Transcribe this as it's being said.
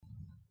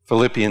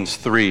Philippians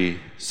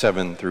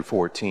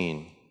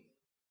 3:7-14.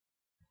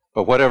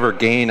 But whatever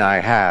gain I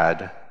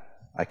had,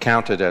 I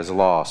counted as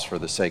loss for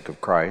the sake of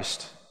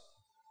Christ.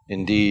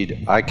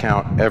 Indeed, I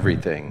count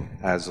everything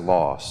as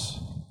loss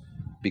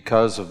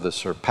because of the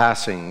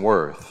surpassing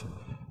worth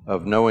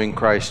of knowing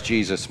Christ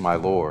Jesus my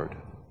Lord.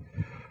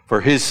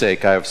 For his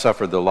sake I have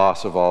suffered the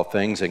loss of all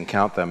things and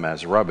count them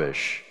as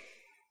rubbish,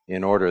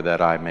 in order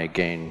that I may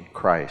gain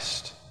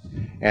Christ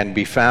and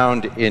be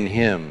found in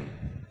him,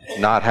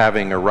 not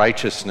having a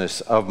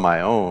righteousness of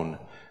my own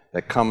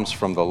that comes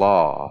from the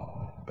law,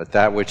 but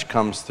that which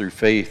comes through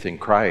faith in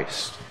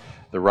Christ,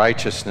 the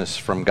righteousness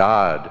from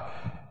God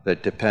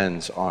that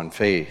depends on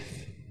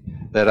faith,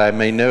 that I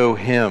may know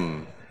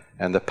him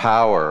and the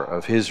power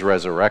of his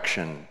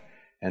resurrection,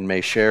 and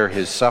may share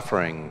his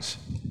sufferings,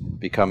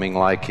 becoming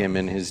like him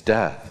in his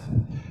death,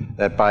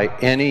 that by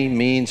any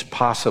means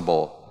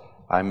possible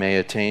I may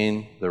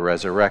attain the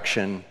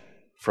resurrection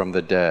from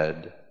the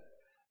dead.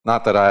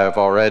 Not that I have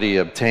already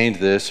obtained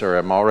this or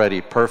am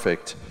already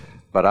perfect,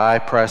 but I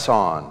press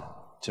on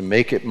to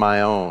make it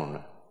my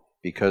own,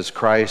 because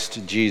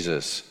Christ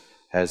Jesus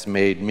has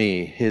made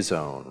me his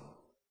own.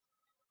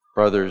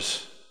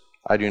 Brothers,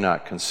 I do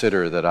not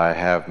consider that I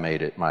have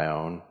made it my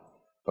own,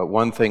 but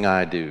one thing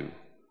I do,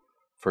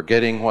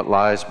 forgetting what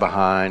lies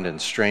behind and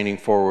straining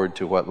forward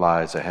to what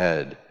lies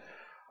ahead,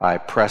 I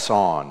press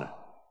on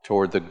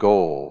toward the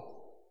goal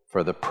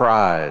for the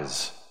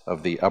prize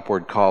of the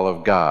upward call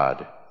of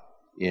God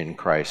in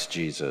Christ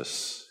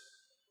Jesus.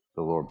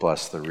 The Lord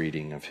bless the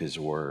reading of his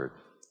word.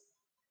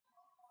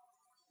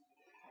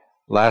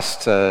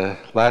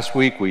 Last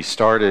week we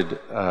started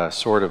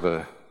sort of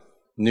a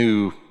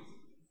new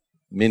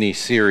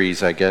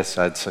mini-series, I guess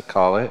I'd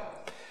call it.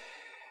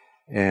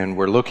 And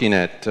we're looking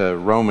at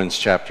Romans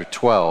chapter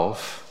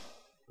 12,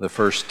 the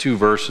first two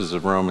verses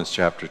of Romans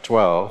chapter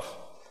 12.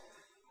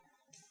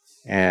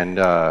 And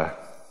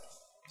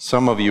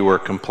some of you were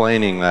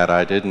complaining that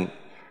I didn't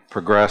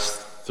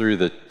progress through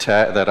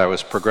that I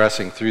was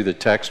progressing through the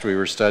text we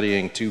were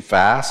studying too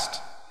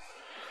fast.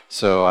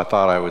 So I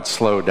thought I would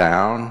slow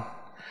down.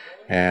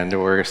 And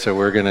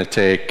we're going to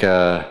take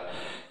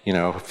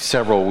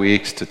several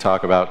weeks to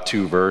talk about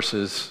two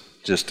verses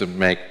just to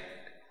make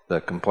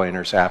the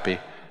complainers happy.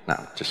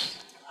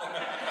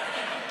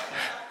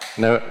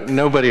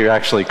 Nobody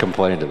actually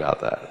complained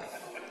about that.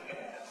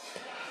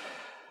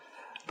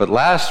 But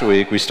last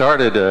week we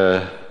started.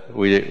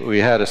 We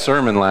had a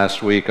sermon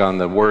last week on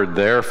the word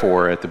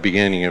 "therefore" at the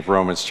beginning of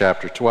Romans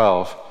chapter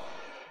 12,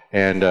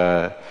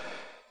 and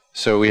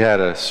so we had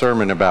a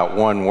sermon about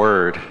one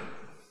word.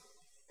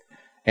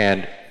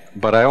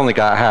 But I only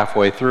got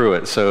halfway through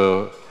it.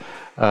 So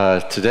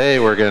today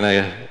we're going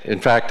to, in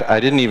fact, I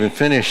didn't even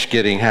finish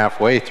getting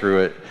halfway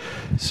through it.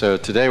 So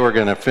today we're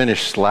going to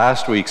finish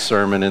last week's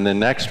sermon, and then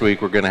next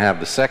week we're going to have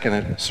the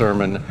second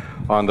sermon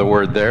on the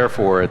word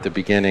 "therefore" at the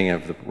beginning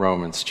of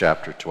Romans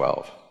chapter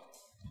 12.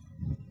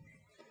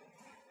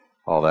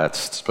 All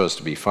that's supposed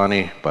to be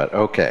funny, but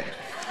okay.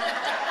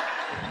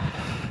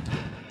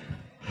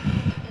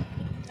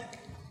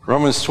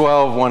 Romans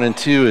 12, 1 and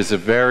 2 is a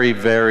very,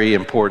 very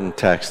important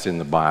text in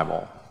the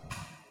Bible.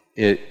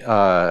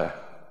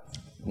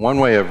 One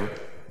way of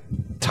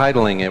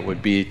titling it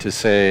would be to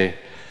say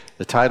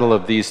the title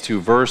of these two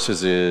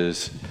verses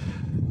is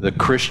 "The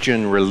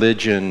Christian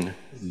Religion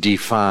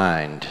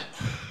Defined."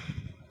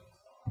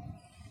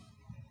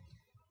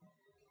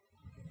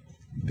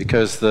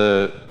 Because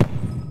the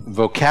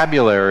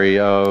vocabulary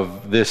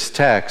of this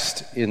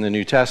text in the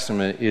New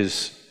Testament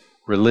is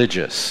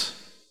religious.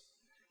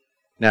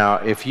 Now,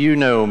 if you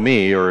know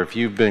me, or if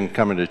you've been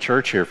coming to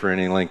church here for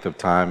any length of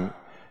time,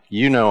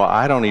 you know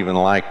I don't even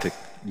like to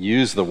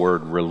use the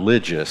word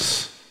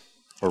religious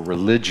or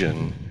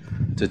religion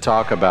to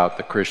talk about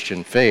the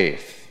Christian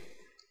faith.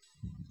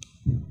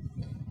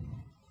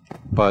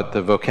 But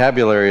the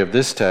vocabulary of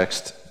this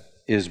text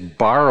is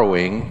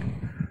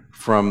borrowing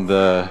from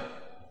the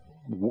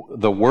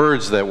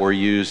words that were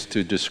used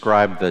to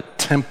describe the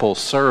temple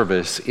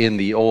service in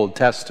the Old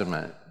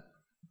Testament.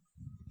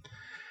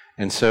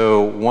 And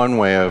so one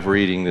way of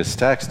reading this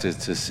text is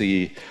to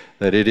see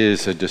that it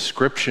is a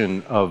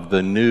description of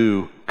the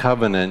new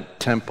covenant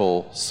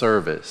temple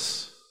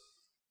service.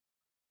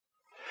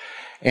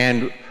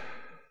 And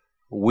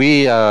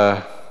we,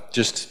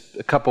 just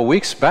a couple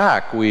weeks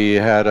back, we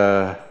had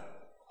a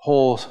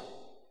whole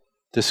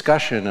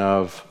discussion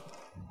of,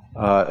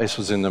 this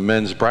was in the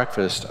men's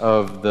breakfast,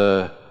 of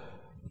the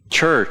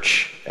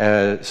church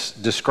as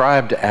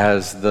described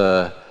as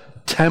the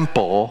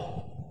temple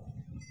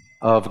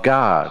of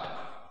God.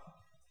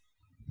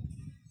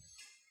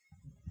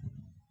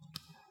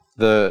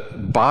 The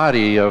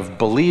body of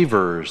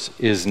believers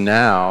is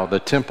now the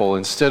temple.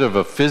 Instead of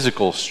a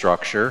physical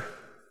structure,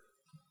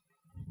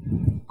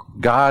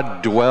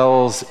 God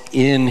dwells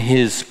in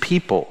his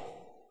people.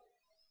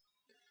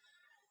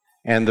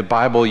 And the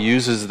Bible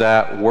uses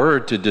that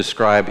word to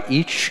describe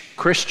each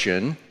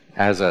Christian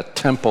as a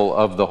temple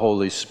of the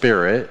Holy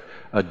Spirit,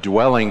 a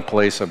dwelling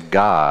place of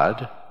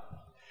God,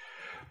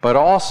 but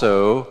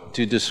also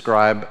to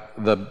describe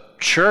the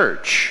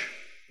church,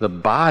 the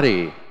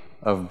body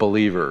of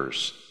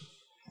believers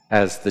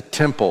as the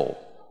temple,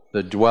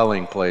 the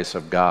dwelling place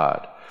of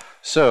God.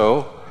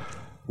 So,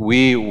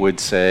 we would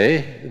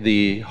say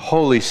the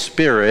Holy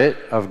Spirit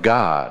of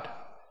God,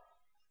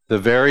 the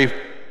very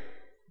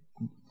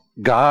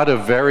God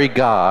of very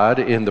God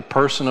in the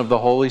person of the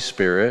Holy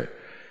Spirit,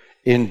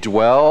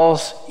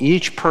 indwells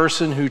each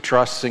person who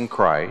trusts in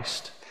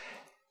Christ,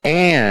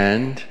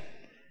 and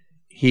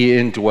he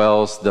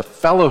indwells the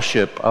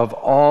fellowship of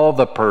all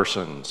the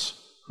persons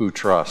who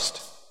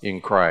trust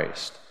in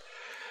Christ.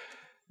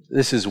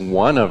 This is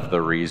one of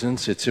the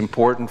reasons it's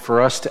important for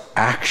us to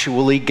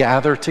actually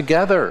gather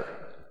together.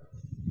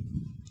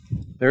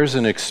 There's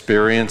an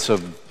experience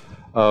of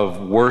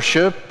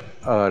worship,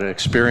 an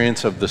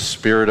experience of the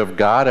Spirit of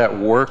God at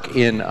work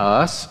in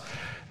us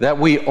that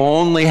we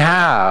only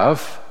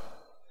have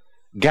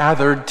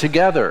gathered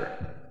together.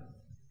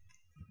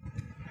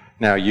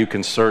 Now, you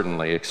can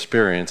certainly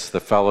experience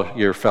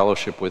your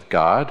fellowship with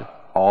God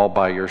all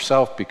by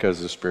yourself because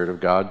the Spirit of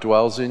God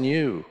dwells in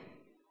you.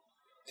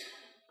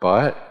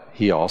 But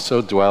he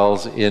also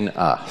dwells in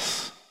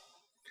us.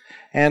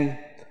 And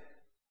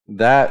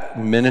that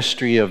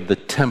ministry of the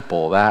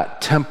temple,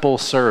 that temple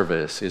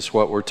service, is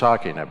what we're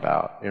talking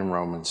about in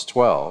Romans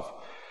 12.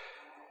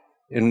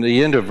 In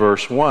the end of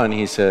verse 1,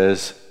 he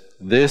says,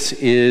 "This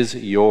is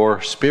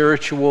your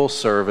spiritual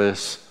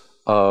service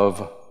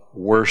of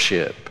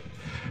worship."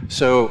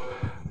 So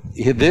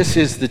this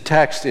is the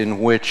text in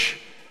which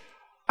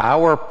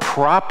our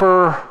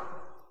proper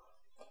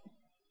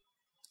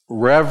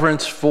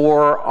reverence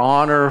for,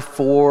 honor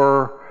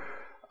for,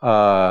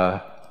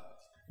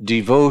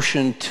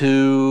 devotion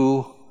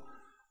to,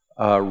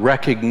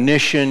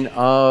 recognition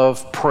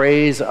of,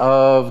 praise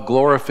of,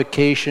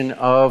 glorification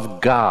of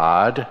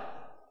God,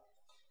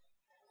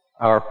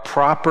 our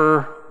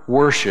proper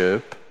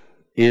worship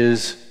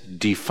is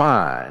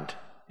defined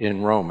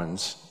in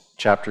Romans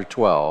chapter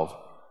 12,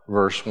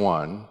 verse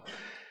 1,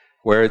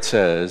 where it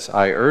says,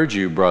 "I urge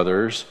you,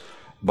 brothers,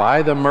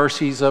 by the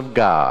mercies of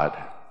God,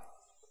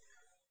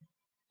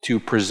 to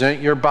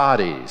present your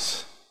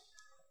bodies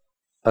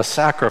a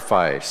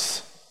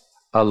sacrifice,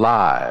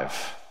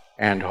 alive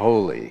and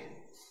holy,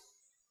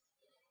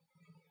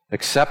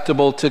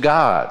 acceptable to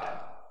God,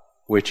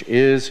 which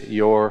is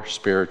your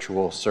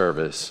spiritual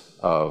service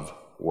of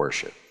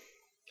worship."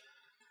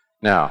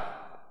 Now,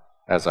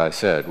 as I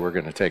said, we're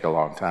going to take a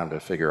long time to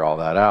figure all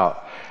that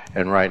out.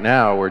 And right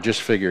now, we're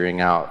just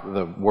figuring out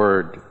the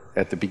word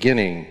at the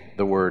beginning,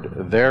 the word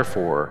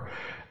therefore,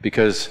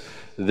 because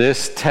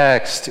this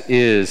text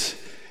is,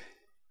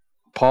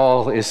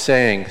 Paul is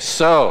saying,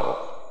 so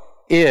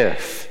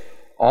if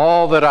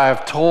all that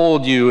I've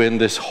told you in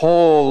this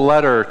whole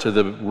letter to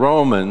the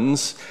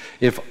Romans,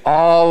 if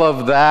all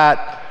of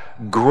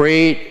that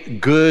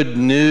great good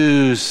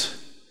news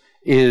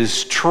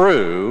is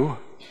true,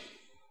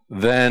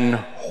 then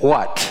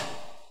what?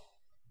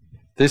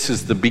 This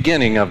is the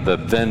beginning of the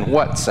then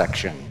what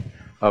section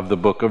of the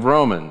book of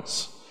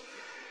Romans.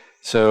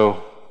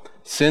 So,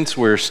 since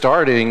we're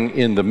starting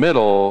in the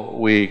middle,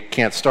 we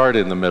can't start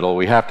in the middle.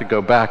 We have to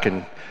go back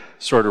and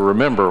sort of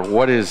remember,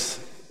 what is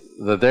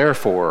the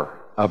therefore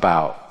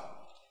about?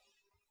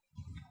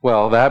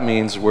 Well, that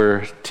means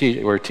we're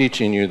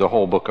teaching you the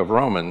whole book of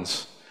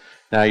Romans.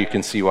 Now you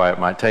can see why it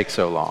might take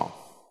so long.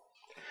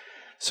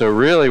 So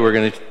really,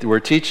 we're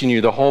teaching you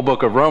the whole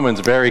book of Romans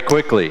very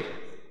quickly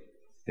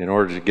in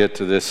order to get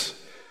to this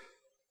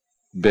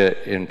bit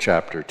in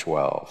chapter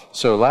 12.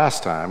 So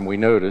last time we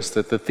noticed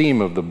that the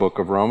theme of the book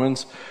of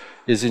Romans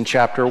is in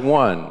chapter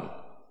 1.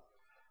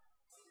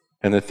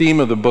 And the theme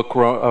of the book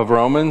of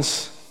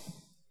Romans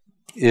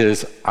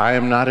is, I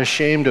am not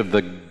ashamed of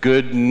the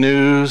good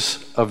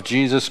news of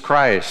Jesus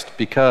Christ,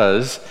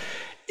 because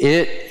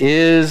it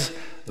is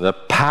the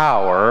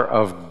power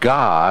of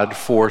God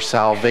for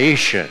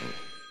salvation.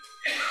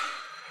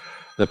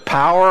 The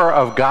power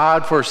of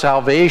God for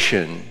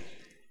salvation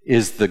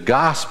is the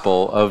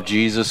gospel of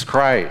Jesus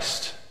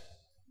Christ.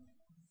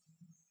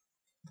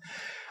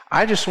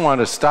 I just want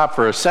to stop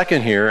for a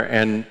second here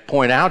and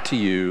point out to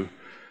you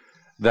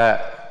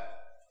that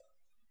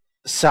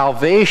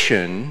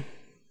salvation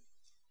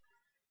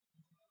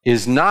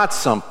is not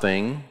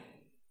something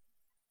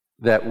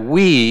that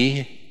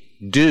we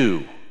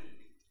do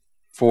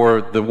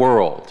for the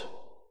world.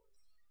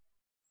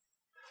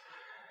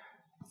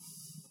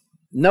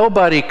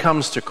 Nobody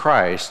comes to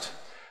Christ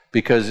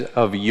because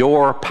of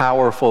your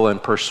powerful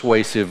and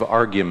persuasive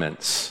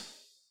arguments.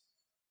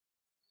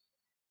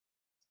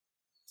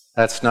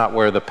 That's not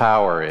where the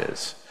power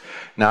is.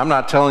 Now, I'm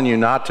not telling you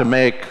not to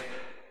make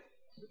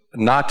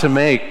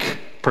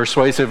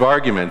persuasive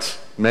arguments.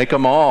 Make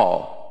them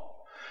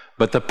all.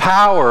 But the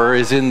power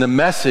is in the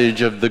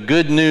message of the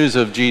good news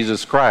of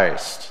Jesus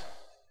Christ,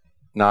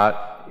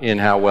 not in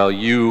how well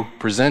you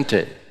present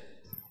it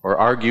or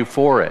argue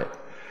for it.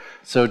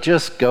 So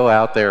just go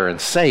out there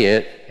and say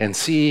it and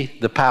see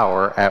the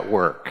power at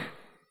work.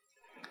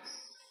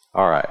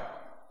 All right.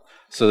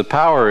 So the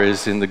power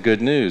is in the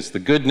good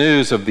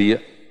news of the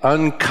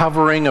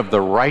uncovering of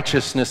the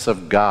righteousness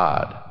of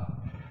God.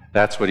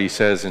 That's what he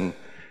says in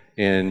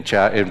in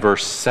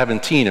verse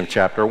 17 of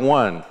chapter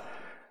 1.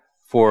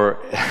 For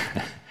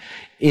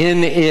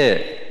in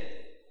it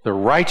the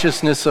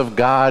righteousness of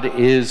God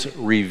is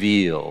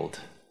revealed.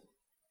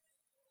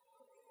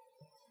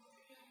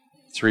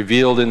 It's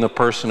revealed in the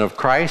person of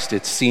Christ.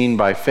 It's seen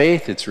by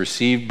faith. It's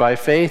received by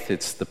faith.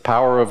 It's the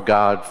power of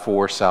God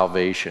for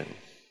salvation.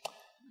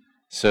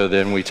 So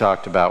then we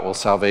talked about, well,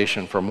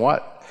 salvation from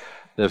what?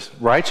 The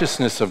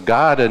righteousness of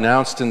God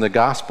announced in the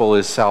gospel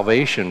is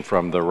salvation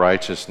from the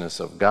righteousness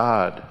of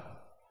God.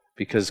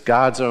 Because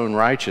God's own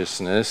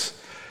righteousness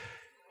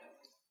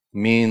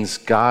means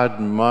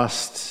God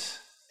must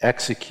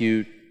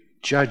execute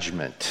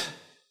judgment.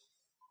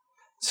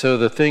 So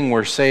the thing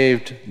we're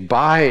saved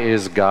by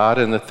is God,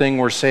 and the thing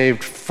we're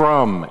saved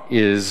from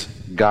is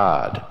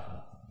God.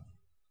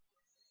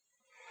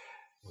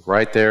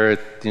 Right there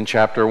in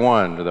chapter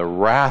 1, the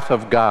wrath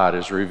of God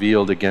is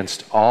revealed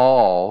against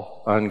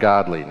all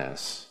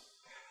ungodliness.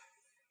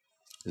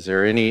 Is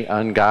there any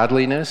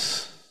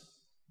ungodliness?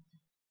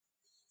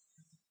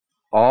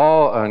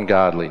 All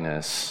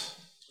ungodliness,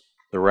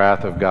 the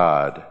wrath of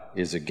God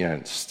is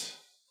against.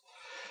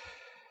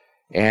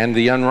 And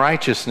the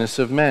unrighteousness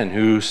of men,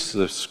 who,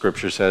 the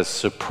scripture says,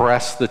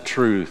 suppress the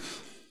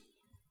truth.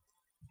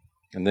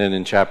 And then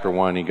in chapter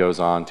 1, he goes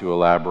on to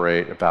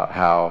elaborate about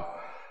how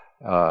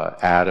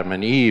Adam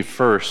and Eve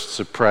first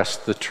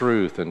suppressed the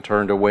truth and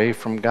turned away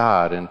from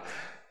God and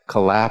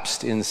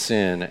collapsed in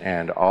sin,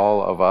 and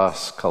all of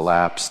us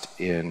collapsed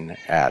in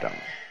Adam.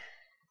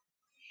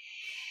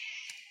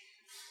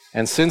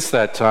 And since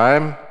that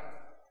time,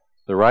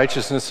 the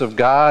righteousness of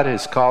God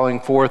is calling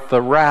forth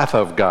the wrath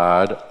of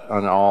God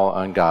on all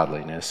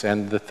ungodliness.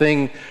 And the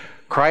thing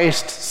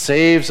Christ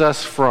saves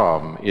us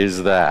from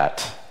is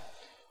that.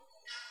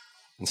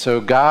 And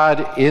so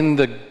God in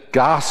the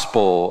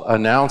gospel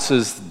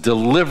announces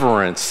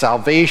deliverance,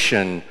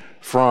 salvation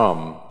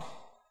from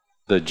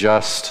the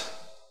just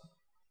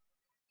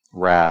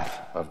wrath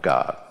of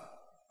God.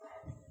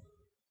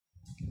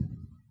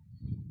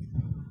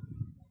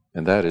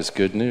 And that is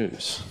good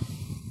news.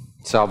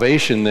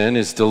 Salvation, then,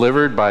 is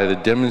delivered by the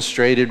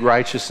demonstrated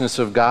righteousness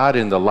of God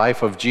in the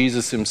life of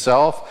Jesus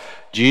himself.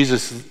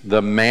 Jesus,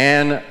 the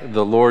man,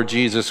 the Lord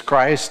Jesus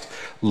Christ,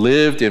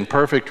 lived in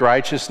perfect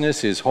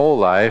righteousness his whole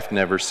life,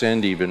 never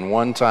sinned even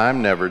one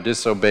time, never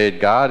disobeyed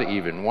God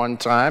even one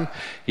time.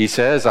 He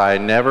says, I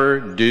never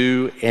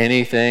do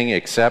anything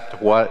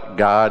except what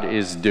God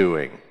is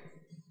doing.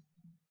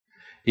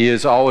 He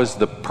is always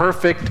the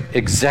perfect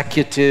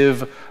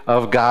executive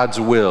of God's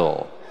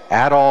will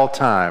at all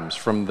times,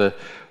 from the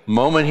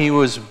moment he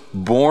was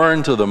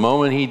born to the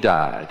moment he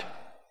died.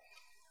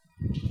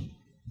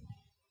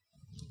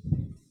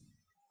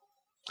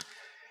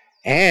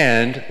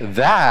 And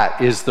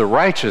that is the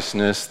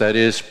righteousness that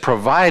is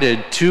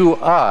provided to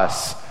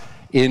us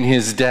in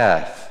his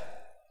death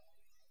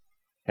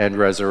and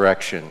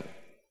resurrection.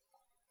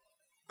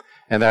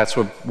 And that's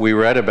what we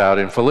read about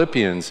in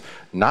Philippians,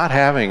 not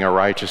having a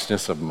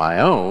righteousness of my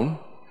own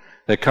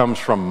that comes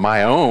from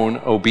my own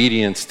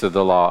obedience to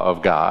the law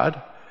of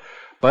God,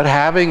 but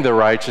having the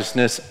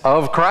righteousness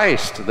of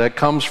Christ that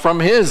comes from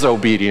his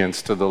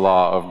obedience to the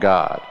law of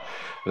God.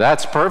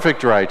 That's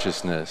perfect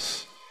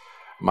righteousness.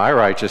 My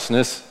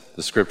righteousness,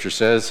 the scripture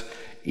says,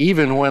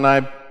 even when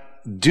I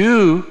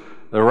do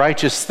the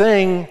righteous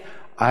thing,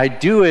 I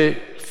do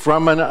it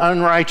from an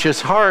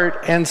unrighteous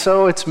heart, and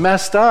so it's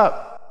messed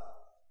up.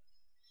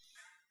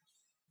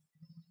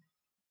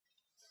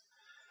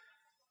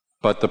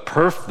 But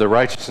the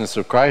righteousness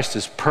of Christ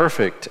is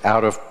perfect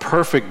out of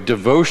perfect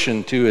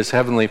devotion to his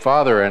heavenly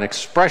Father, an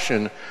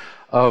expression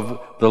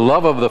of the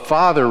love of the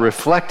Father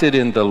reflected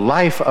in the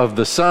life of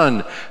the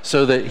Son,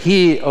 so that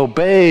he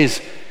obeys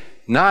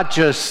not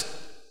just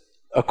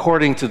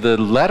according to the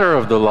letter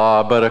of the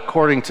law, but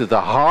according to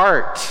the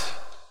heart.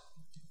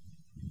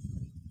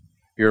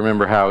 You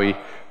remember how he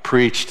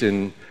preached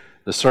in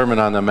the Sermon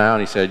on the Mount.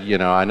 He said,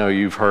 I know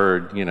you've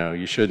heard,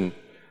 you shouldn't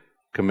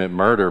commit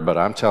murder, but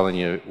I'm telling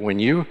you, when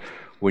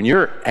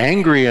you're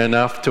angry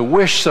enough to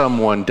wish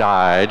someone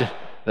died,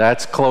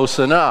 that's close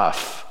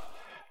enough.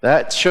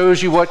 That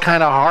shows you what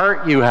kind of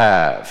heart you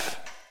have.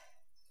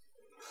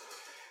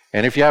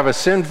 And if you have a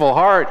sinful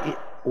heart,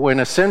 when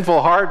a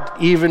sinful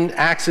heart even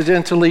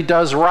accidentally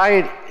does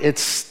right,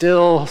 it's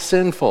still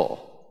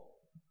sinful.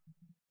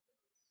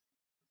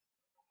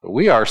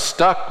 We are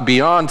stuck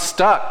beyond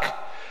stuck.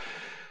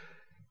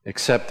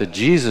 Except that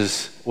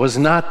Jesus was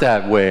not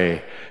that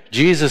way.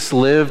 Jesus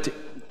lived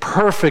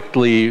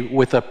perfectly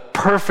with a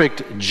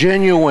perfect,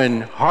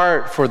 genuine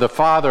heart for the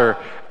Father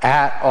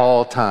at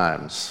all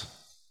times.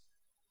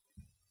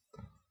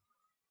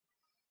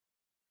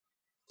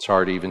 It's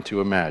hard even to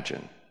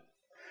imagine.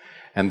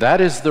 And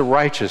that is the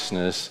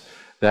righteousness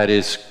that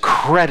is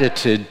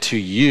credited to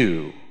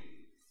you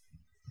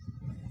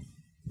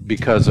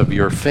because of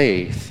your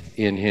faith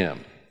in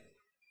him.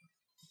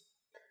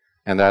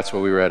 And that's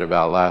what we read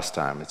about last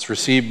time. It's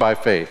received by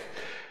faith.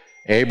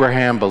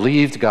 Abraham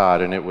believed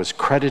God, and it was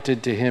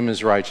credited to him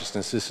as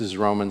righteousness. This is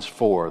Romans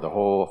 4, the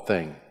whole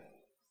thing.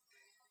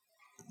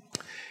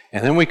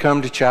 And then we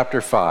come to chapter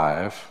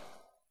 5,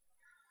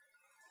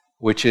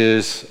 which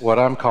is what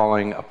I'm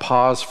calling a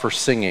pause for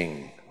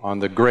singing on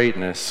the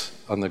greatness,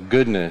 on the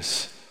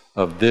goodness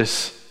of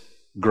this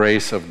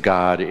grace of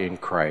God in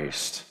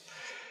Christ.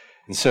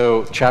 And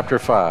so chapter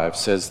 5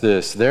 says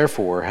this,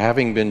 therefore,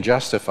 having been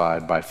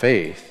justified by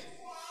faith,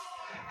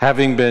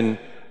 having been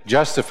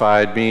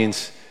justified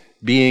means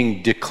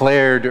being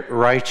declared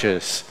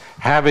righteous,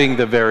 having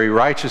the very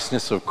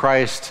righteousness of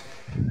Christ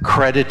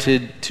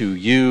credited to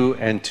you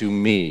and to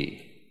me.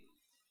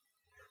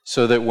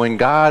 So that when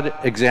God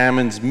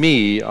examines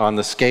me on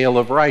the scale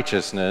of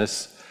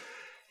righteousness,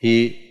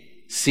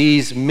 he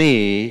sees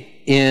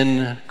me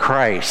in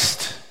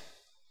Christ.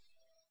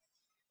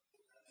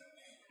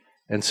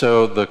 And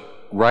so the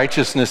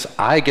righteousness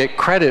I get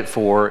credit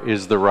for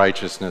is the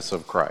righteousness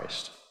of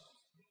Christ.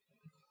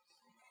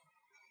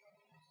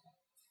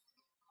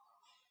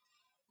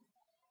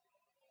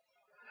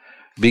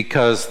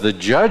 Because the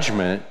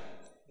judgment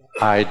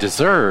I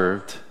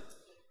deserved,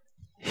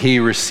 he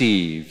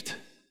received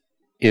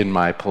in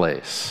my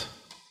place.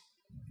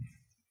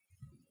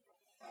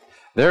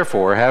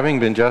 Therefore, having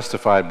been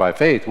justified by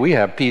faith, we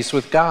have peace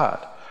with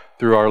God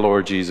through our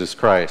Lord Jesus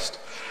Christ,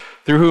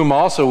 through whom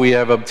also we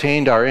have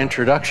obtained our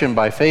introduction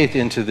by faith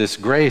into this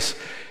grace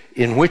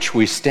in which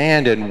we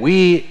stand, and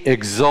we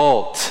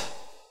exult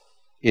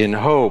in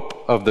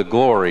hope of the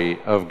glory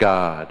of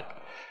God.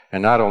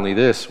 And not only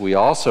this, we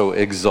also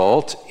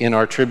exult in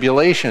our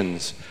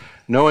tribulations,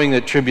 knowing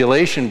that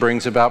tribulation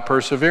brings about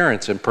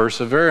perseverance, and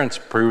perseverance,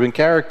 proven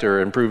character,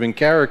 and proven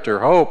character,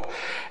 hope.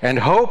 And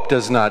hope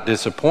does not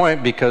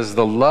disappoint, because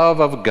the love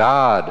of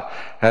God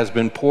has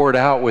been poured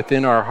out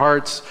within our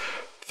hearts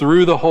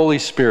through the Holy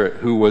Spirit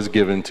who was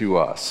given to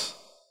us.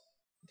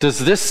 Does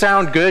this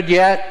sound good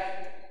yet?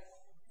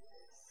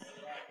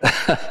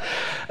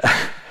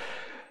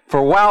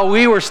 For while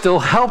we were still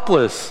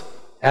helpless,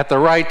 at the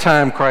right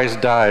time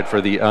Christ died for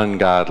the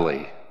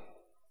ungodly.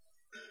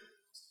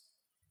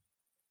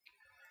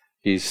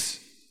 He's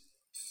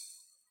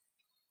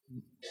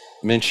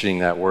mentioning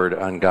that word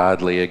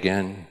ungodly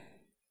again,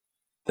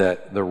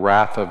 that the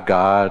wrath of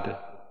God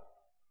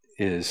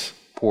is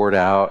poured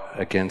out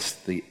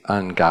against the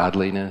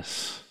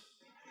ungodliness.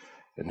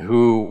 And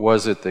who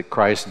was it that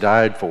Christ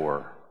died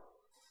for?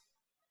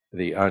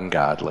 The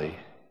ungodly.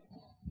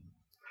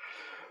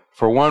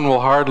 For one will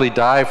hardly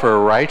die for a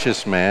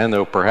righteous man,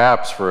 though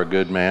perhaps for a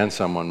good man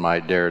someone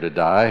might dare to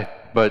die.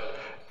 But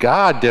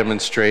God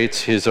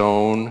demonstrates his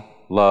own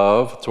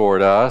love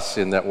toward us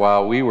in that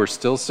while we were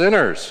still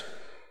sinners,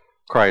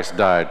 Christ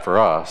died for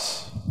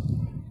us.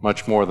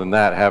 Much more than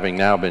that, having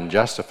now been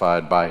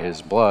justified by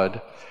his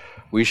blood,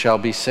 we shall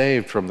be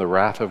saved from the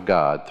wrath of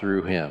God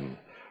through him.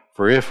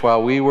 For if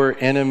while we were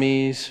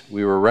enemies,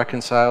 we were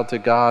reconciled to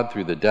God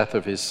through the death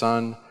of his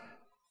Son,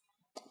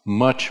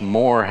 much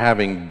more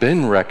having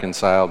been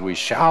reconciled, we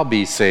shall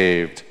be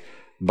saved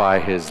by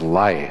his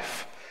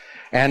life.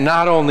 And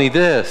not only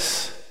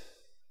this,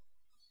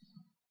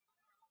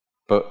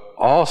 but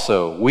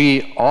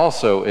we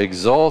also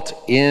exult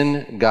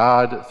in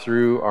God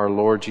through our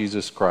Lord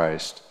Jesus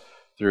Christ,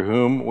 through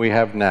whom we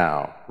have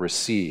now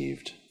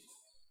received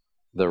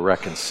the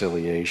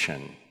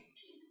reconciliation.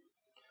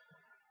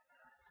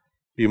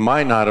 You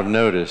might not have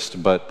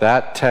noticed, but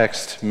that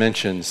text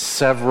mentions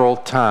several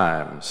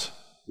times,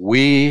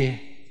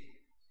 we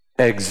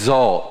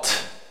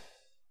exult.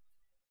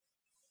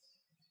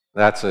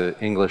 That's an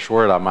English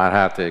word I might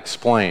have to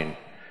explain.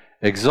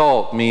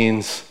 Exult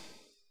means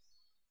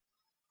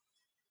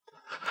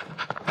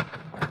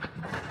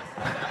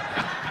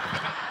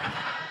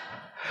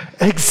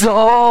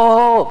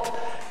exult.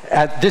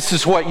 This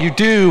is what you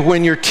do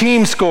when your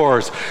team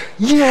scores.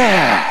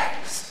 Yes!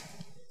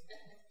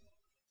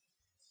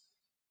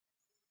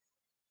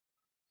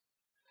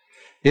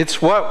 It's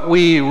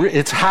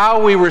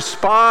how we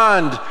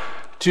respond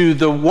to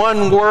the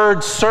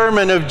one-word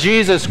sermon of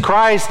Jesus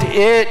Christ.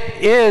 It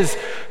is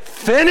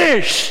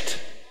finished.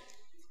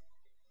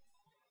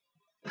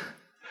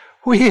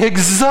 We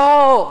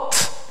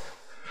exult.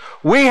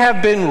 We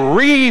have been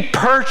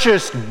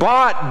repurchased,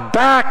 bought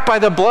back by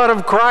the blood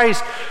of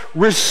Christ,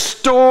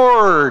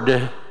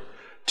 restored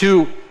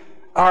to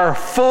our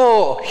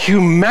full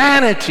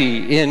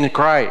humanity in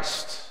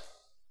Christ.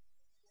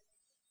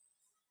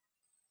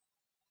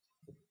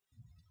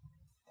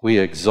 We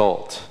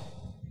exult.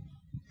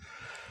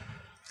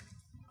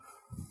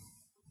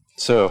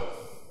 So,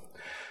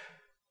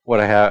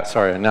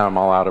 now I'm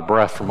all out of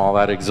breath from all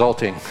that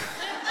exulting.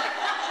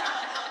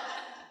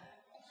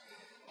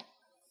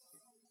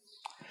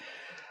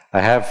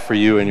 I have for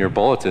you in your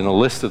bulletin a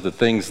list of the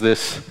things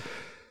this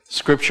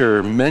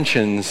scripture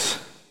mentions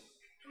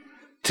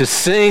to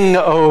sing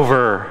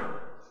over.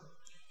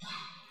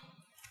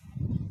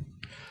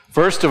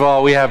 First of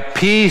all, we have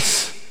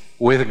peace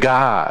with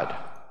God.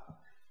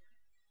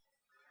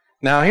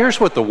 Now, here's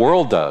what the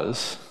world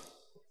does.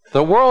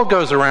 The world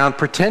goes around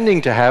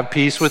pretending to have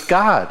peace with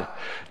God,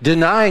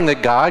 denying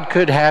that God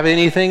could have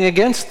anything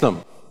against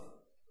them.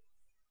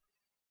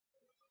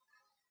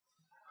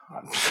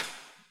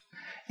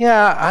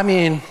 Yeah, I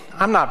mean,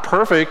 I'm not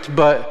perfect,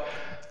 but,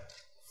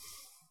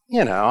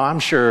 I'm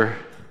sure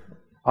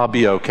I'll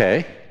be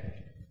okay.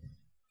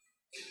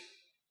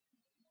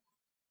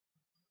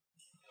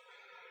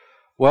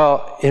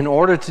 Well, in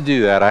order to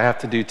do that, I have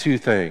to do two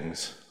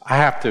things. I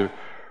have to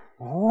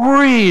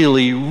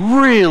really,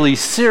 really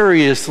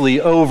seriously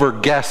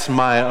overguess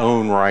my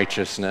own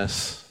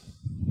righteousness.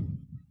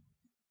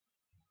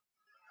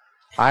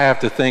 I have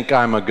to think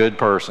I'm a good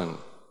person.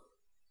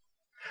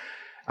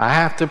 I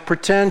have to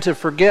pretend to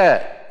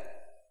forget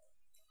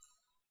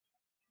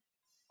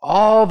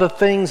all the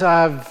things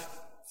I've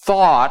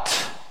thought,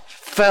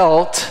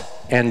 felt,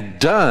 and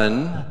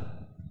done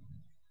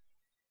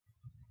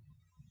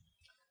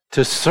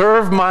to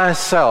serve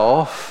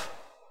myself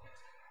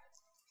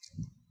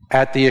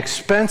at the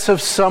expense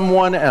of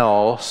someone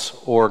else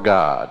or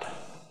God,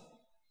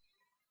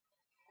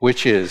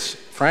 which is,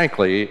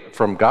 frankly,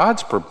 from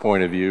God's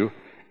point of view,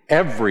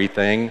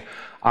 everything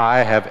I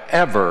have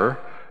ever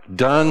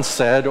done,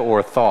 said,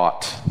 or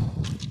thought.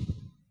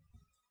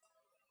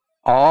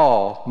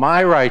 All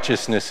my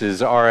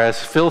righteousnesses are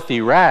as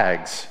filthy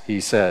rags,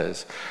 he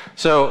says.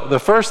 So the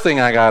first thing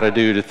I got to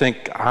do to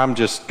think I'm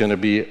just going to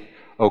be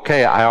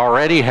okay, I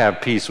already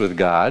have peace with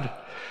God,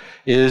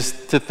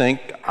 is to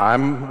think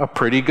I'm a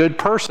pretty good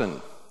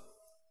person.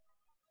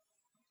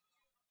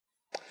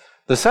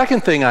 The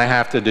second thing I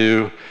have to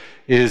do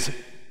is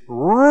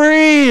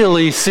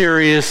really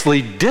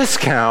seriously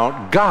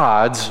discount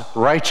God's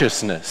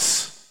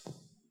righteousness.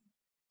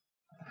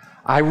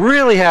 I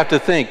really have to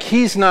think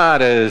he's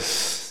not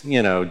as,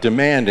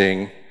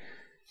 demanding.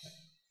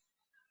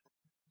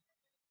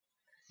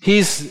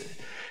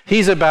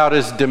 He's about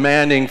as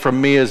demanding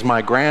from me as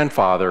my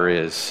grandfather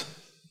is.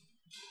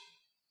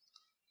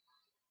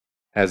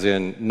 As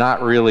in,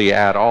 not really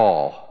at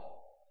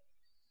all.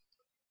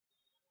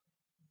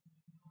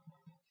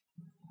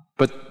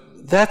 But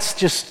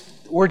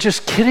we're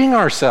just kidding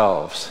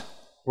ourselves.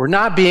 We're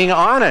not being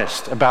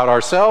honest about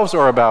ourselves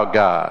or about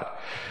God.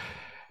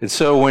 And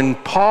so when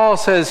Paul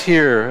says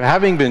here,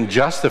 having been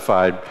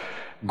justified,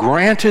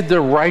 granted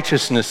the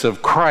righteousness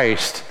of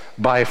Christ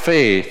by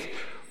faith,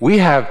 we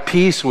have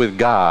peace with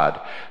God.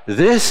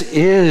 This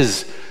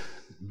is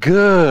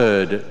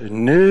good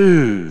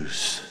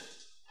news.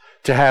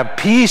 To have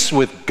peace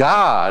with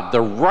God,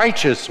 the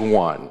righteous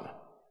one.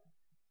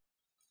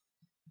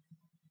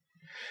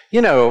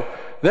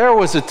 There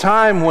was a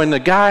time when the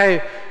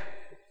guy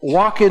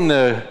walking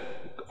the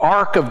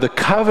Ark of the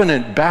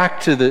Covenant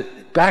back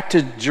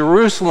to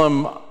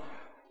Jerusalem,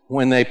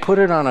 when they put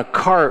it on a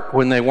cart,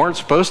 when they weren't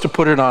supposed to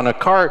put it on a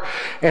cart,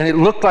 and it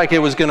looked like it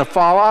was going to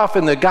fall off,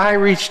 and the guy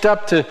reached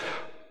up to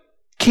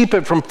keep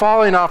it from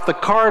falling off the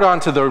cart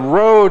onto the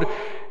road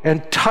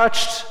and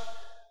touched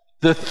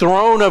the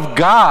throne of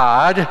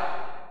God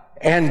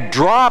and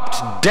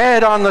dropped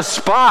dead on the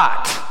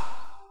spot.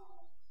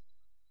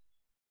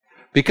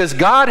 Because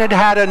God had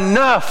had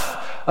enough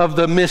of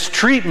the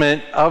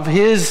mistreatment of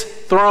his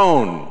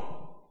throne.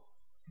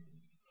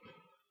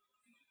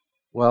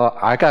 Well,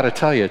 I got to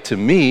tell you, to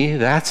me,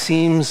 that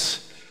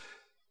seems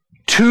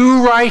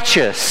too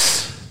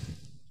righteous.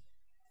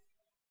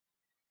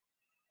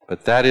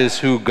 But that is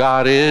who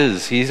God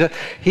is.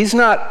 He's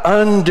not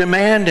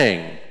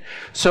undemanding.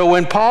 So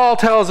when Paul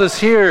tells us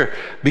here,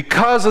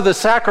 because of the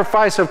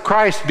sacrifice of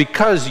Christ,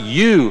 because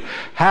you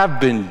have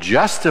been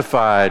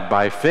justified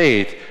by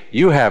faith,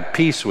 you have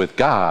peace with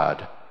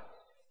God,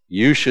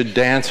 you should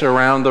dance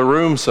around the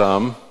room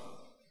some.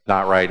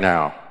 Not right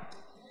now.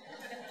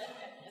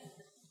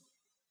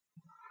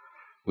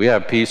 We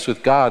have peace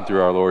with God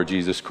through our Lord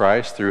Jesus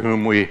Christ, through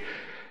whom we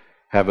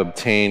have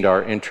obtained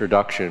our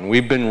introduction.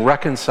 We've been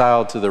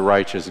reconciled to the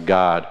righteous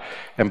God.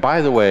 And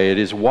by the way, it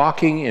is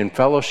walking in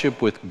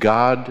fellowship with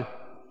God,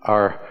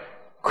 our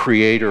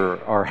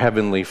Creator, our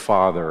Heavenly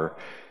Father,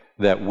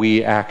 that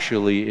we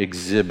actually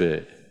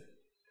exhibit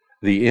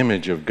the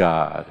image of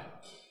God,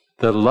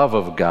 the love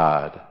of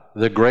God,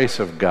 the grace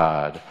of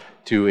God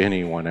to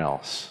anyone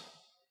else.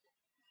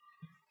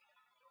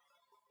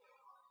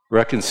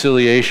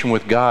 Reconciliation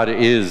with God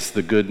is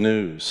the good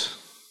news.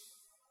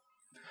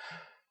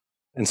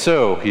 And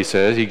so,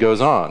 he goes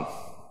on,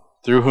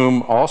 through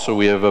whom also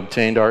we have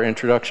obtained our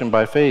introduction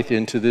by faith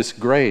into this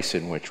grace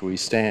in which we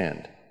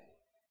stand.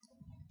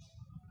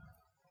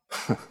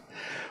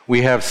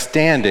 We have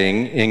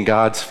standing in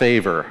God's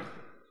favor.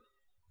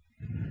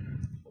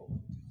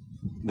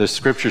 The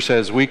scripture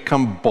says we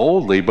come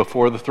boldly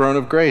before the throne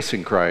of grace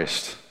in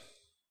Christ.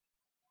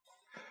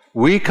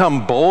 We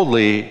come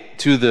boldly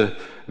to the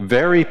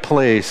very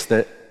place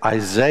that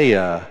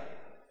Isaiah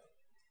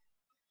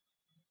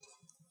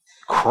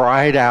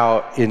cried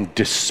out in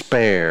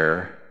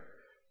despair,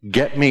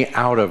 "Get me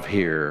out of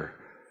here.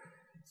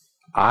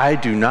 I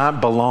do not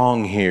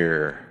belong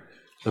here."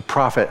 The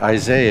prophet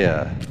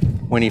Isaiah,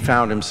 when he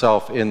found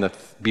himself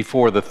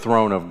before the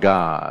throne of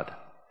God.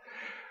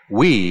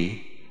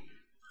 We,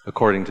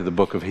 according to the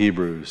book of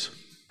Hebrews,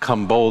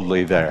 come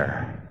boldly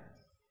there.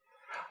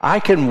 I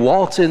can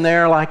waltz in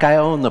there like I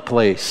own the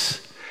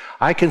place.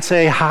 I can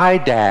say, "Hi,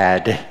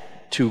 Dad,"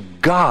 to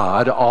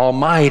God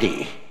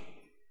Almighty.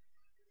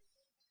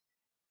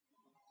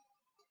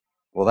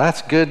 Well,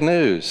 that's good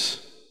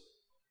news.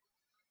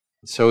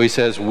 So he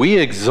says, we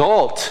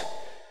exult.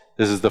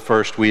 This is the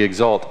first we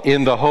exult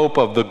in the hope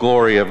of the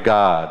glory of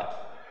God.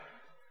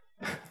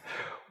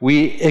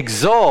 We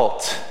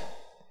exult.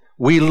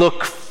 We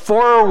look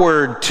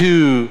forward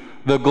to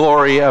the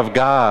glory of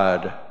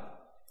God.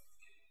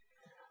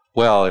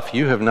 Well, if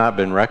you have not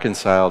been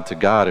reconciled to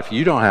God, if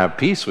you don't have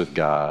peace with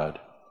God,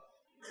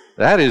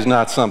 that is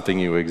not something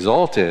you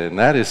exult in.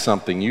 That is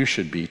something you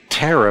should be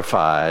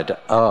terrified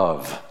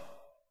of.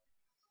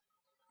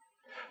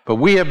 But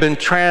we have been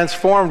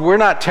transformed. We're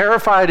not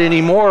terrified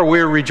anymore.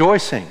 We're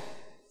rejoicing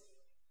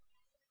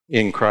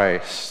in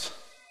Christ.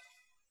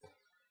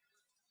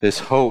 This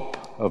hope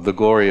of the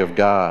glory of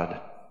God.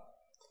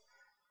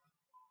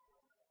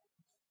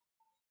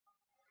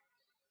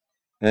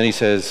 And then he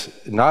says,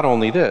 not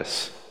only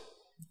this.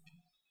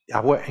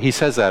 He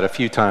says that a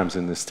few times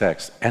in this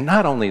text. And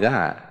not only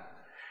that.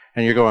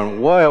 And you're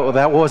going, well,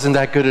 that wasn't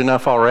that good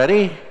enough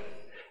already?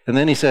 And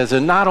then he says,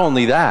 and not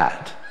only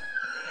that.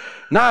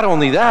 Not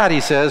only that,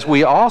 he says,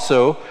 we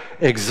also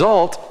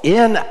exult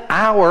in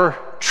our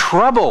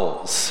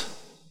troubles.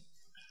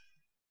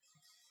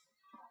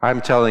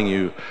 I'm telling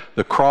you,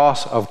 the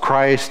cross of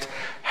Christ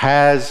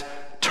has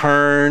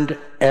turned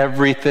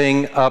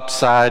everything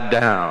upside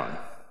down.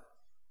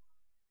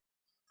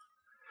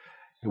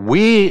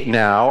 We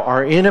now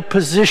are in a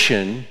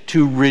position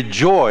to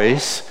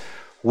rejoice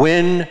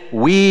when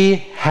we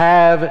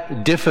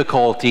have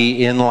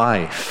difficulty in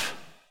life.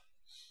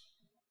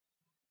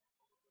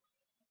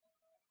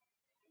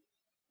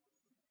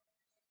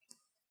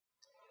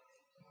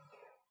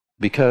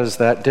 Because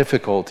that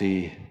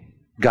difficulty,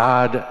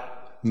 God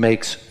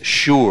makes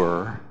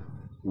sure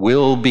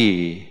will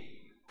be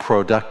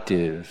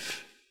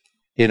productive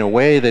in a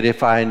way that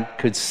if I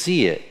could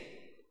see it,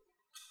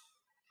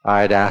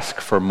 I'd ask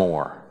for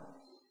more.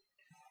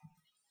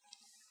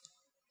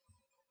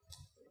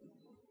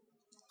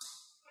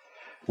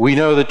 We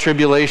know that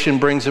tribulation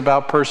brings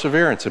about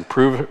perseverance, and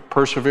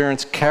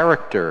perseverance,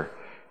 character,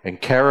 and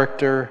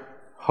character,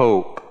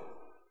 hope.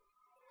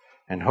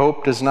 And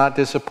hope does not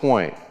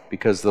disappoint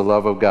because the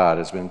love of God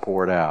has been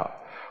poured out.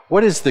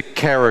 What is the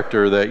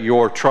character that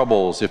your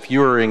troubles, if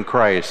you're in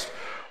Christ,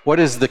 what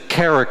is the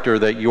character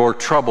that your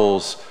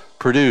troubles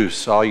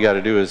produce? All you got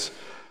to do is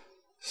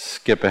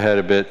skip ahead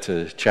a bit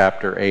to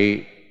chapter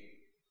 8,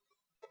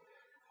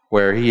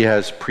 where he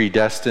has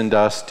predestined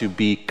us to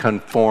be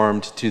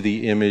conformed to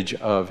the image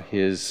of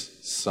his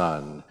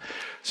Son.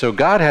 So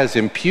God has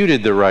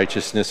imputed the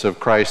righteousness of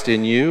Christ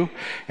in you,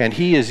 and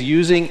he is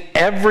using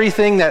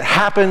everything that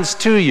happens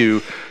to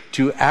you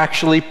to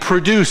actually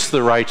produce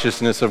the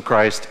righteousness of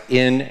Christ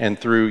in and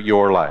through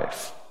your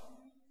life.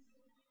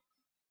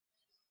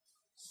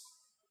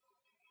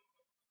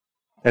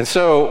 And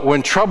so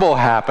when trouble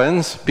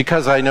happens,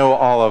 because I know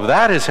all of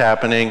that is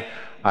happening,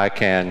 I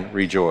can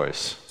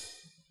rejoice.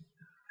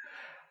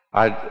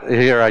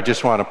 I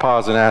just want to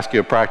pause and ask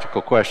you a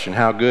practical question.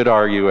 How good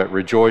are you at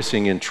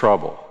rejoicing in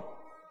trouble?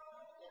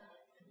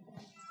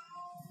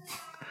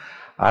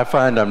 I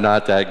find I'm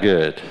not that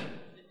good.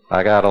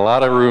 I got a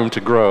lot of room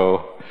to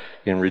grow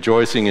in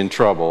rejoicing in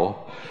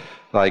trouble.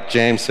 Like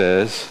James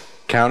says,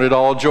 count it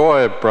all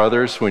joy,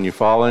 brothers, when you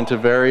fall into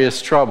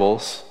various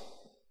troubles.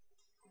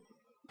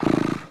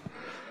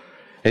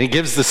 And he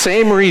gives the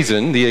same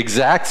reason, the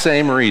exact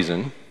same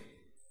reason.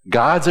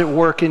 God's at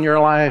work in your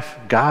life.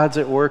 God's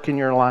at work in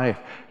your life.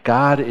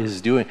 God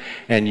is doing,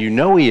 and you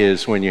know he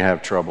is when you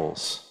have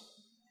troubles.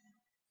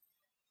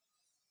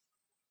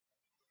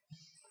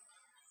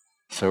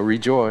 So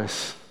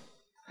rejoice.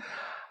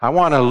 I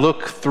want to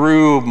look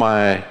through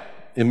my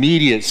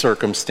immediate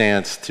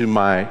circumstance to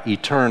my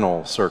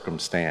eternal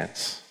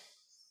circumstance.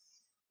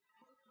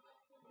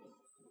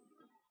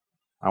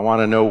 I want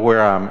to know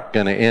where I'm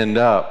going to end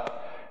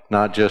up,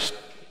 not just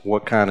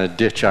what kind of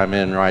ditch I'm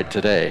in right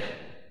today.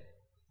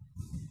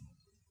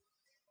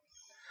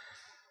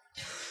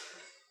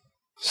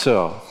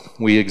 So,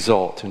 we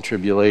exult in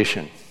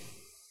tribulation.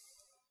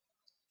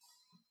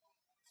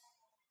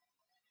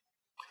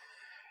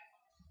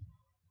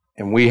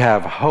 And we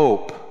have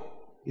hope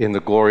in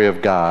the glory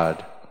of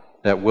God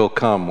that will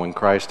come when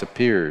Christ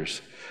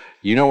appears.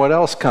 You know what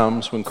else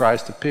comes when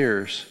Christ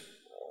appears?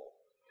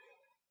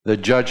 The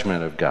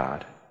judgment of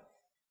God.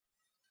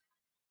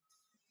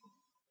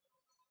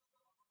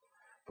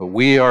 But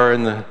we are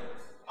in the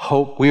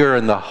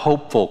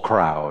hopeful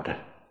crowd,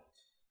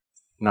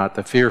 not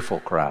the fearful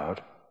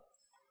crowd.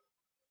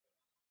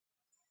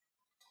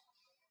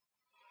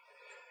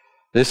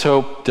 This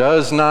hope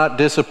does not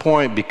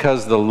disappoint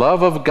because the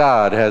love of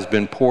God has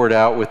been poured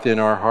out within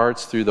our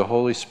hearts through the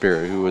Holy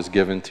Spirit who was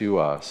given to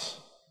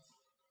us.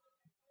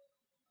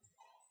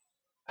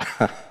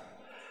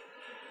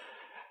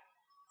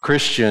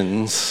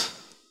 Christians,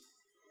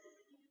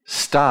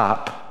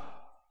 stop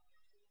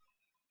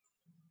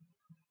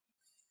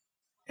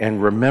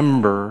and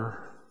remember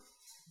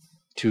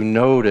to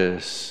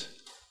notice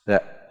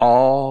that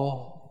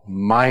Almighty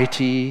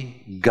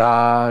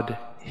God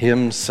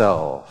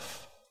Himself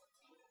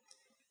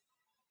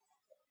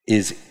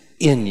is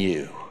in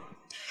you,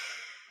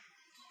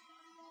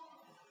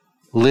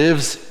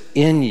 lives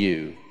in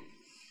you,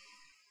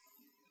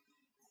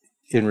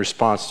 in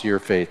response to your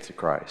faith to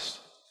Christ.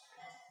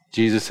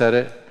 Jesus said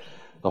it.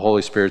 The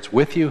Holy Spirit's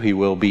with you. He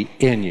will be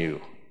in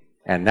you.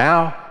 And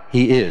now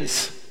he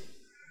is.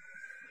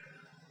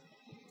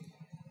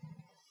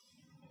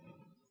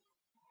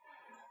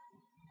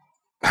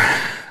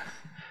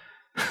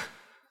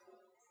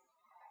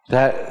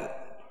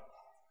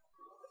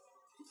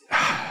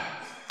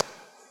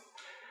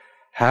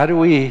 How do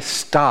we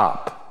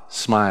stop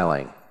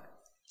smiling?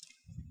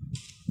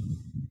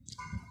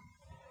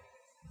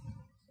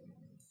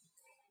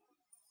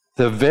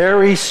 The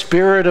very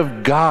Spirit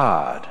of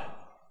God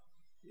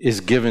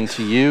is given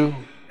to you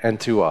and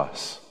to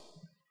us.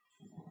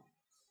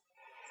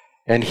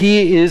 And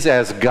he is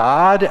as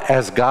God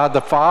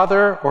the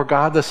Father or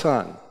God the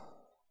Son.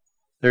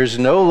 There's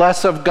no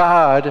less of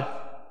God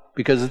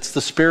because it's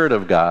the Spirit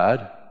of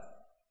God.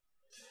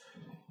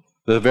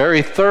 The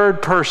very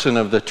third person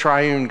of the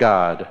triune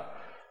God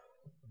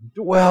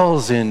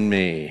dwells in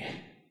me.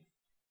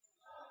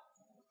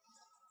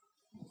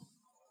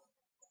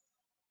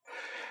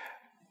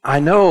 I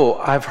know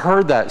I've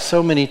heard that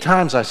so many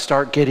times I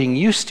start getting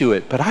used to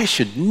it, but I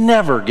should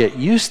never get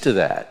used to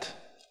that.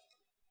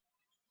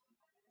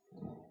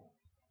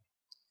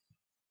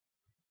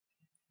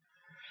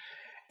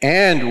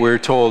 And we're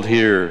told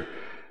here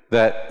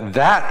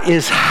that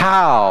is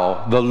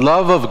how the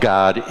love of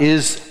God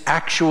is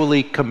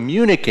actually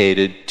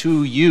communicated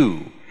to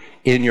you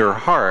in your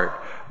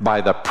heart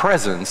by the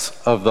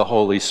presence of the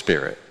Holy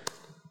Spirit.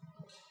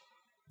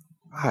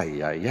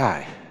 Ay, ay,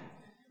 ay.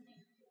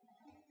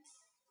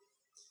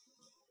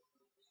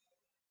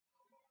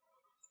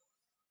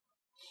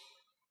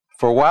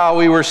 For while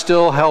we were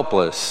still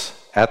helpless,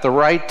 at the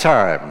right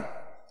time,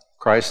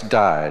 Christ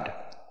died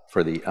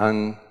for the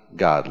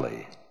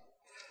ungodly.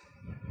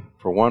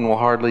 For one will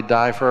hardly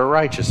die for a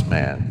righteous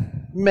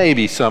man.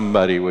 Maybe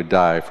somebody would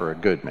die for a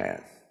good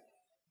man.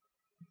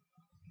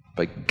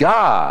 But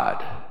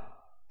God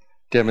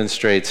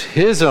demonstrates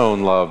his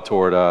own love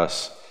toward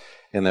us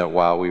in that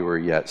while we were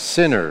yet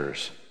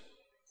sinners,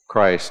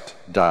 Christ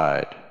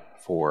died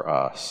for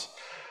us.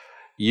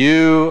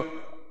 You,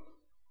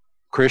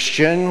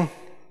 Christian,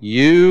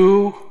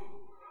 you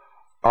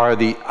are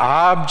the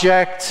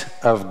object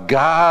of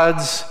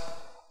God's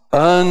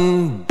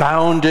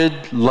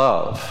unbounded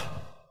love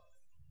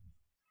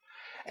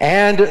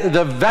and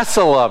the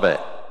vessel of it.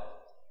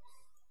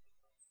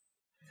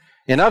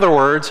 In other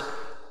words,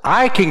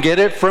 I can get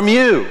it from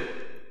you.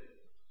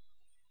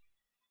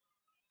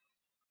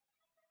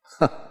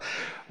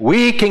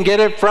 We can get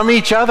it from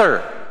each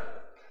other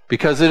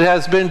because it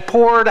has been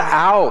poured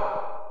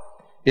out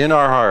in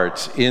our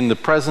hearts in the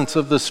presence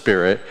of the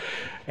Spirit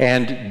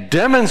and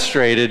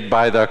demonstrated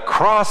by the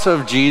cross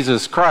of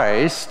Jesus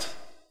Christ.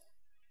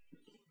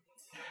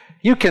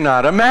 You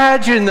cannot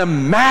imagine the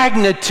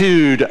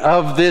magnitude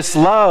of this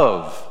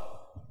love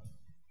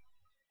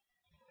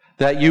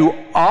that you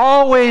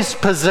always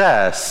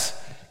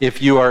possess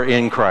if you are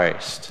in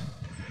Christ.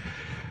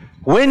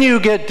 When you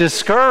get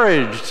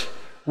discouraged,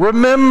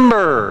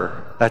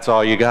 remember, that's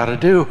all you got to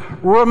do.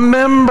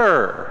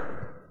 Remember,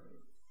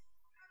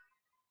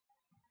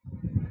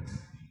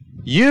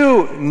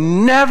 you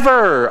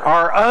never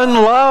are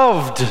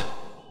unloved.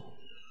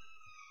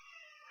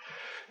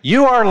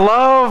 You are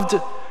loved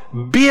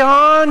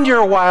beyond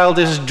your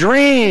wildest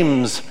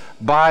dreams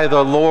by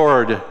the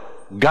Lord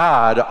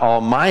God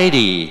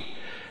Almighty,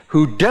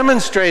 who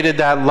demonstrated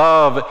that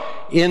love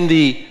in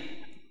the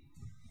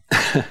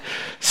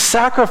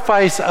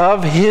sacrifice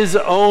of his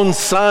own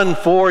Son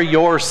for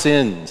your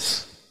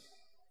sins,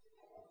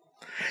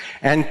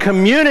 and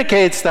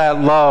communicates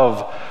that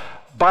love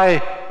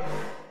by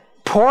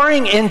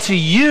pouring into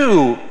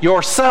you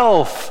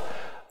yourself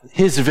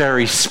his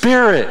very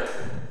Spirit.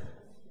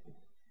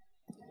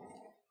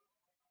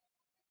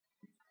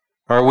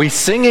 Are we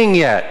singing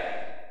yet?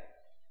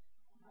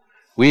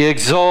 We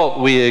exult,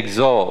 we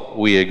exult,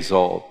 we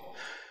exult.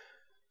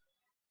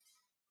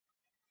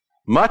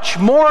 Much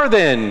more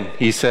than,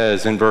 he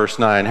says in verse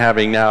 9,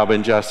 having now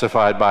been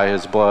justified by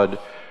his blood,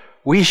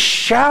 we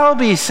shall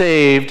be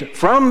saved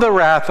from the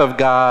wrath of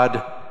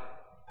God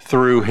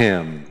through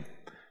him.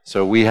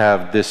 So we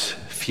have this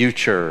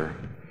future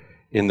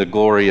in the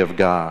glory of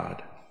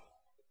God.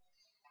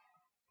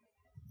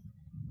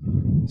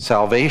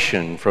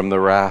 Salvation from the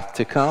wrath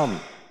to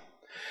come.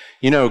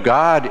 You know,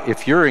 God,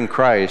 if you're in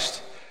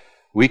Christ,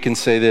 we can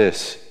say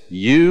this: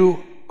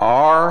 you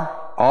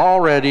are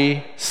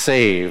already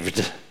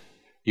saved.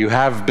 You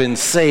have been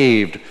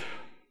saved,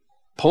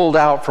 pulled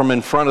out from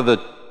in front of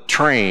the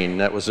train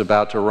that was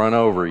about to run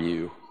over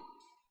you,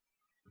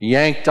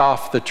 yanked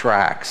off the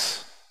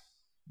tracks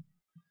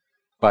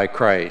by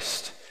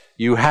Christ.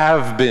 You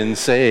have been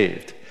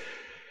saved.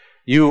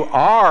 You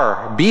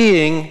are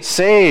being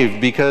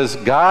saved because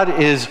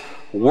God is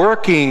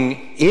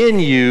working in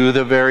you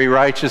the very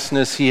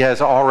righteousness he has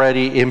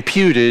already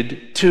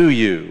imputed to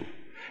you.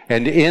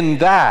 And in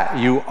that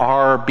you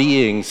are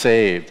being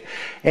saved.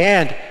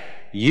 And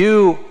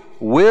you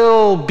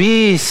will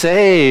be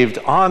saved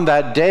on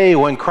that day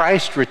when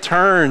Christ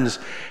returns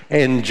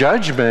in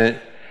judgment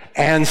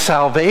and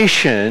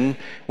salvation,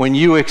 when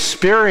you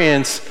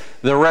experience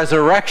the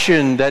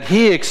resurrection that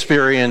he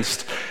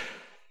experienced,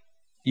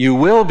 you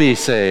will be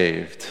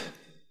saved.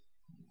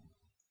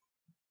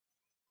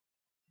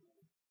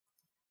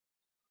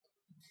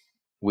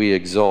 We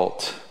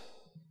exult.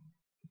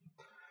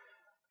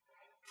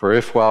 For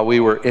if while we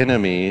were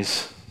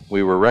enemies,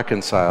 we were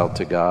reconciled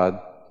to God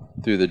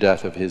through the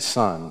death of his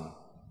Son,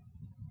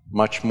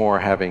 much more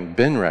having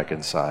been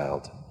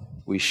reconciled,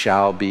 we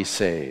shall be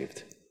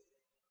saved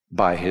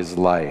by his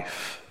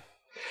life.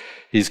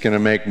 He's going to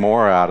make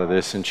more out of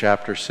this in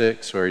chapter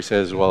 6, where he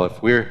says, well,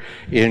 if we're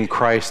in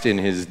Christ in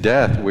his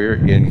death, we're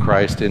in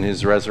Christ in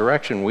his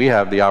resurrection. We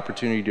have the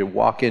opportunity to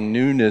walk in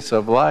newness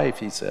of life,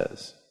 he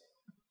says.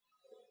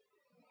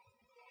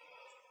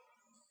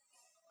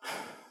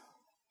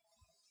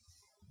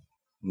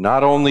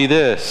 Not only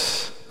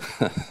this,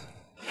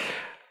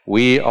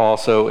 we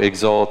also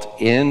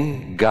exult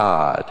in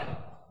God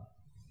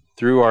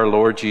through our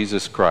Lord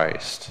Jesus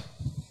Christ,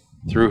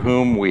 through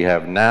whom we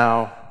have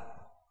now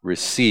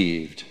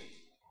received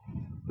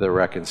the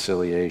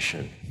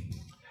reconciliation.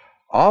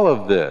 All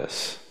of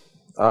this,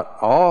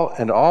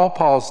 all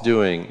Paul's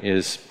doing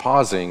is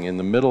pausing in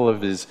the middle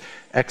of his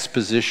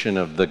exposition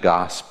of the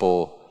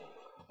gospel,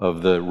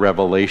 of the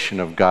revelation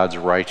of God's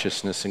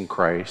righteousness in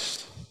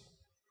Christ,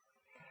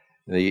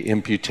 the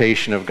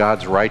imputation of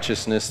God's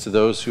righteousness to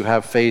those who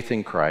have faith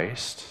in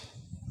Christ.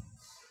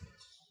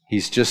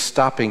 He's just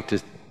stopping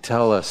to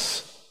tell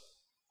us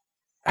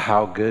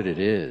how good it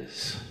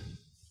is.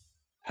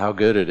 How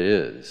good it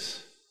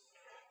is.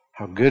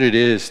 How good it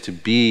is to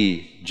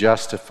be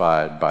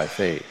justified by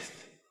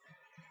faith.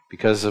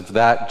 Because of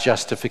that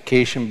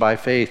justification by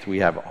faith, we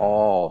have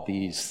all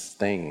these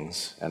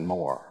things and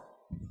more.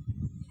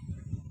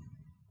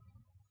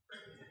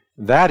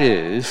 That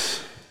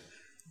is,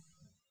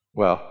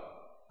 well,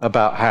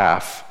 about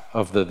half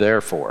of the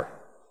therefore.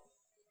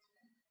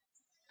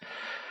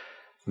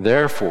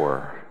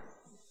 Therefore,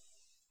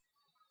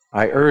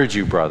 I urge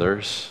you,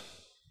 brothers,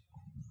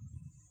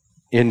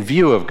 in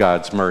view of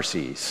God's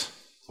mercies.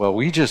 Well,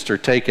 we just are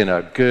taking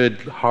a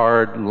good,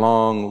 hard,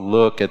 long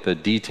look at the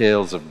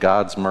details of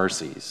God's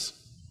mercies.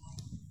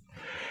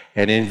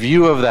 And in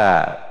view of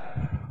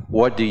that,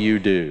 what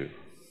do?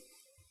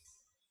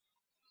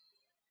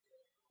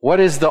 What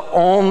is the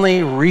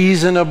only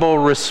reasonable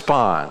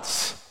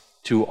response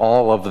to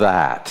all of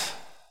that?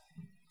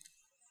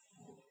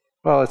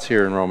 Well, it's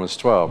here in Romans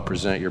 12.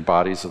 Present your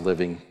bodies a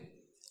living,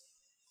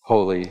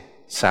 holy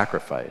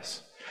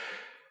sacrifice.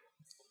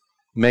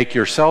 Make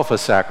yourself a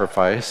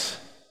sacrifice.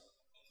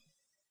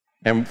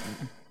 And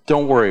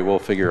don't worry, we'll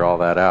figure all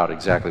that out,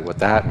 exactly what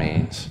that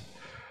means.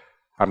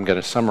 I'm going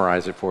to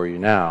summarize it for you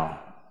now.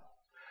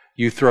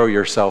 You throw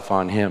yourself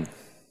on him.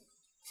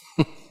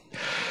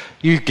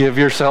 You give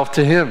yourself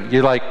to him.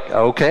 You're like,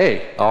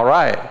 okay, all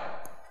right.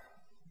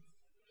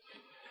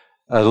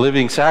 A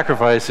living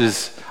sacrifice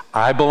is,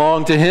 I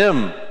belong to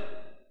him.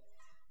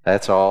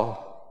 That's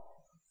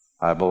all.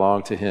 I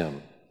belong to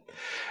him.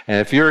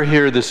 And if you're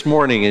here this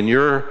morning and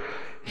you're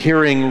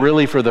hearing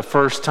really for the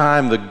first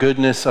time the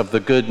goodness of the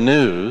good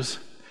news,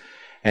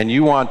 and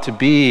you want to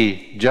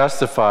be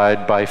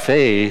justified by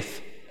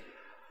faith,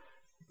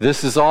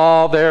 this is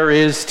all there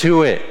is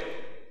to it.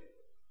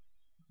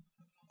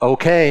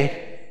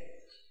 Okay.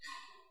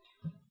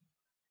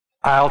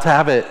 I'll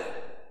have it.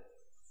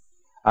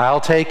 I'll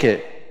take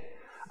it.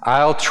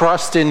 I'll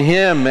trust in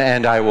him,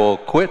 and I will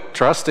quit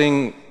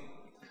trusting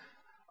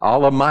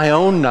all of my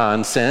own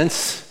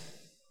nonsense,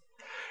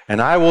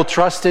 and I will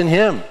trust in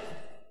him.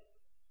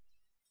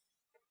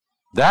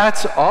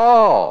 That's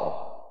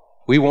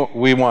all. We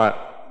want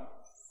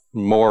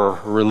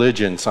more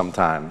religion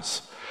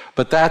sometimes,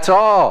 but that's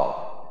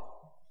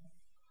all.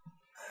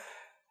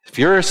 If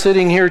you're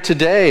sitting here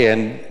today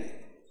and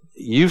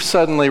you've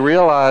suddenly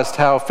realized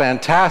how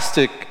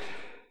fantastic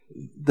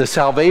the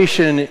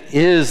salvation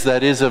is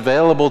that is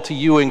available to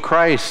you in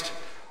Christ,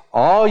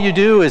 all you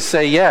do is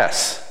say,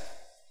 yes,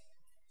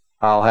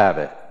 I'll have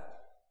it.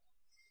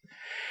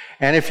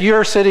 And if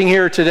you're sitting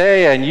here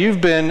today and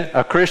you've been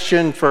a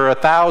Christian for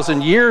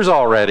 1,000 years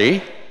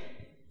already,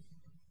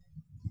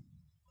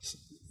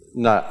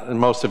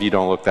 most of you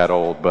don't look that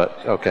old, but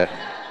okay.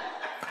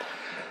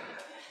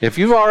 If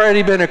you've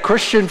already been a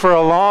Christian for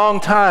a long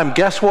time,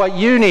 guess what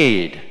you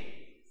need?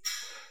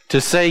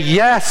 To say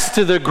yes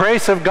to the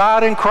grace of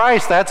God in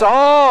Christ. That's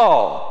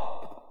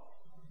all.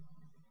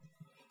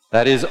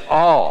 That is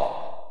all.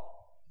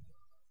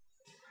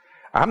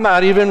 I'm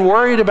not even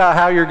worried about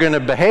how you're going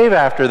to behave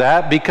after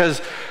that,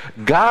 because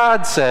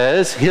God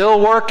says he'll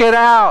work it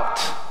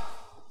out.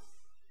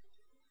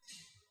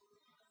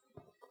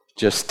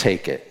 Just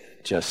take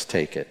it. Just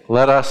take it.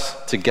 Let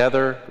us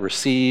together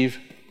receive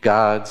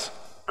God's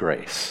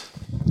grace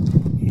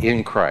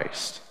in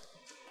Christ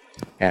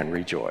and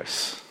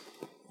rejoice.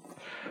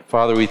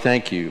 Father, we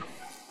thank you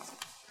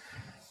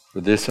for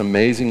this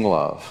amazing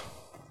love,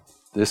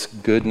 this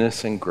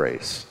goodness and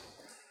grace,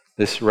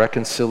 this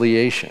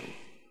reconciliation,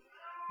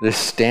 this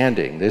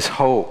standing, this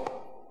hope,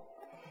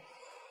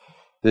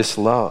 this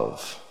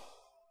love,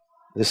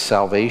 this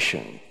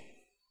salvation.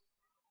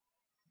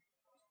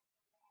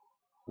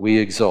 we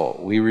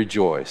exult, we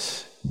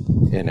rejoice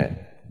in it.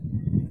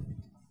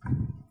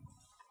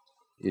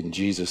 In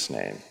Jesus'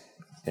 name,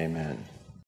 amen.